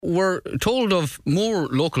we're told of more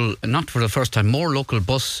local, not for the first time, more local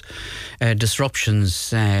bus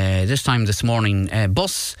disruptions. This time this morning, the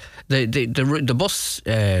bus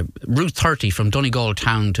Route 30 from Donegal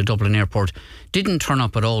town to Dublin Airport didn't turn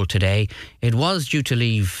up at all today. It was due to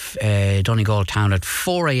leave Donegal town at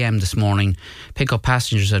 4 a.m. this morning, pick up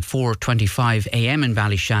passengers at 4:25 a.m. in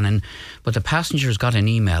Ballyshannon, but the passengers got an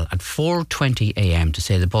email at 4:20 a.m. to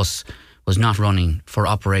say the bus was not running for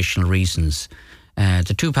operational reasons.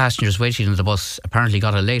 The two passengers waiting in the bus apparently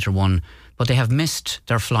got a later one, but they have missed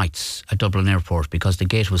their flights at Dublin Airport because the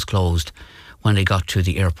gate was closed when they got to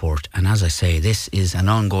the airport. And as I say, this is an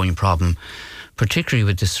ongoing problem, particularly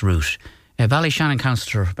with this route. Ballyshannon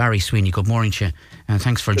Councillor Barry Sweeney, good morning to you, and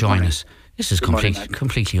thanks for joining us. This is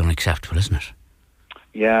completely unacceptable, isn't it?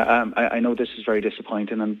 Yeah, I know this is very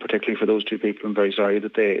disappointing, and particularly for those two people, I'm very sorry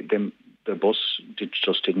that the bus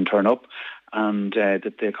just didn't turn up, and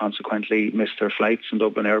that they consequently missed their flights in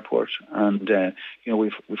Dublin Airport. And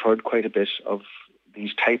we've heard quite a bit of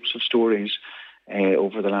these types of stories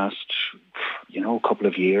over the last couple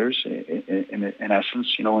of years, in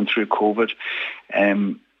essence, and through COVID.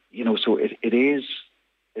 So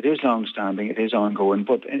it is long-standing, it is ongoing,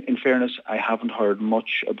 but in fairness, I haven't heard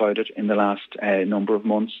much about it in the last number of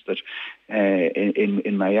months. That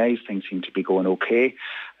in my eyes, things seem to be going okay,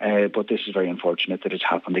 but this is very unfortunate that it's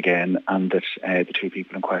happened again, and that the two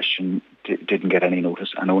people in question didn't get any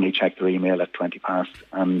notice and only checked their email at 20 past,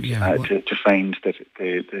 and to find that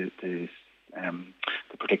the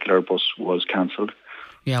particular bus was cancelled.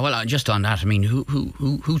 Yeah, well, just on that, I mean,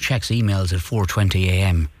 who checks emails at 4:20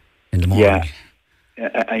 a.m. in the morning? Yeah.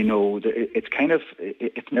 I know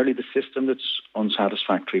it's nearly the system that's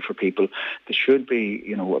unsatisfactory for people. There should be,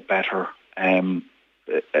 a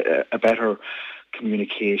better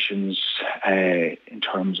communications in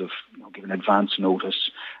terms of giving advance notice,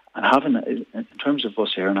 and having, in terms of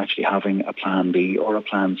Bus Air, and actually having a plan B or a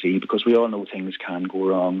plan C, because we all know things can go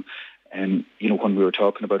wrong. And when we were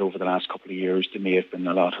talking about over the last couple of years, there may have been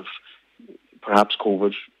a lot of perhaps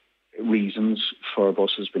COVID reasons for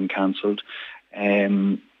buses being cancelled.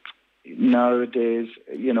 Nowadays,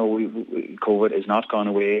 COVID is not gone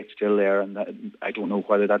away; it's still there, and I don't know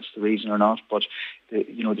whether that's the reason or not. But there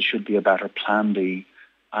should be a better plan B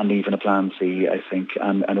and even a plan C, I think,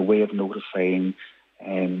 and a way of notifying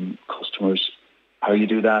customers. How you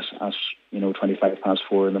do that at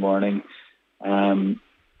 4:25 in the morning.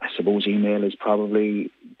 I suppose email is probably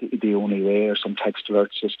the only way, or some text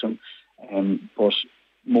alert system, but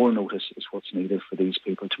more notice is what's needed for these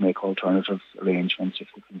people to make alternative arrangements if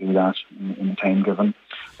they can do that in the time given.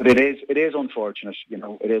 But it is unfortunate,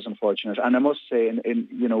 it is unfortunate. And I must say,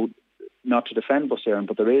 not to defend Bus Air,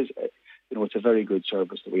 but there is, it's a very good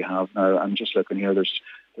service that we have now. I'm just looking here, there's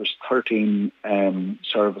 13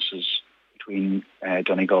 services between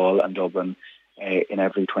Donegal and Dublin in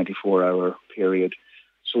every 24-hour period.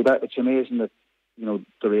 So that it's amazing that,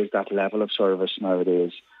 there is that level of service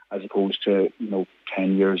nowadays, as opposed to,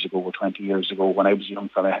 10 years ago or 20 years ago when I was a young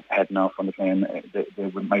fella heading off on the plane.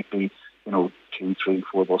 There might be, 2, 3,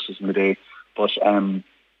 4 buses in a day. But,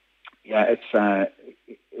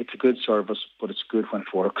 it's a good service, but it's good when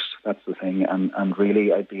it works. That's the thing. And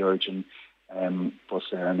really, I'd be urging Bus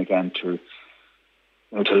Air, and again, to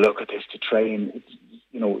look at this, to try and,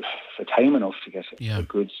 for time enough to get a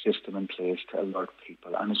good system in place to alert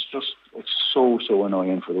people. And it's so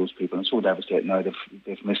annoying for those people, and so devastating now.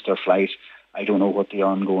 They've missed their flight. I don't know what the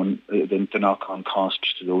ongoing, the knock-on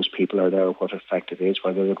cost to those people are there, what effect it is,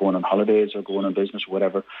 whether they're going on holidays or going on business or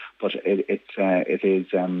whatever. But it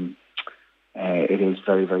is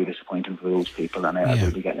very, very disappointing for those people, and I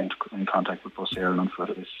will be getting in contact with Bus Air for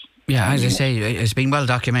this. Yeah, as I say, it's been well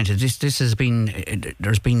documented. This has been,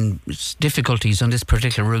 there's been difficulties on this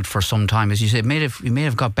particular route for some time. As you say, it may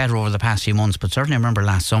have got better over the past few months, but certainly I remember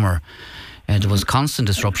last summer there was constant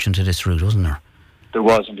disruption to this route, wasn't there? There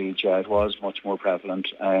was indeed, yeah. It was much more prevalent,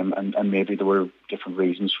 and maybe there were different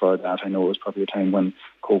reasons for that. I know it was probably a time when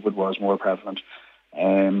COVID was more prevalent.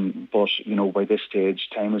 But by this stage,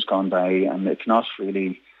 time has gone by, and it's not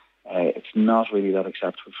really that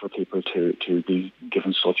acceptable for people to be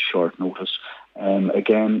given such short notice.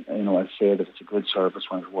 Again, I'd say that it's a good service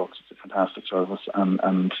when it works. It's a fantastic service,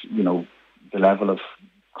 and the level of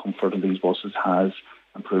comfort in these buses has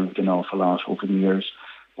improved an awful lot over the years.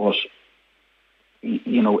 But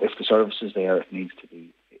if the service is there, it needs to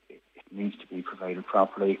be provided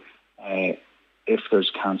properly. If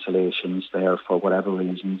there's cancellations there for whatever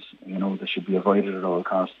reasons, they should be avoided at all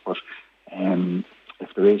costs. But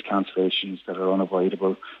if there is cancellations that are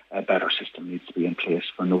unavoidable, a better system needs to be in place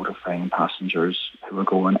for notifying passengers who are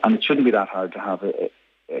going. And it shouldn't be that hard to have a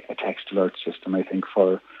text alert system, I think,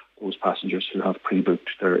 for those passengers who have pre-booked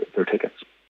their tickets.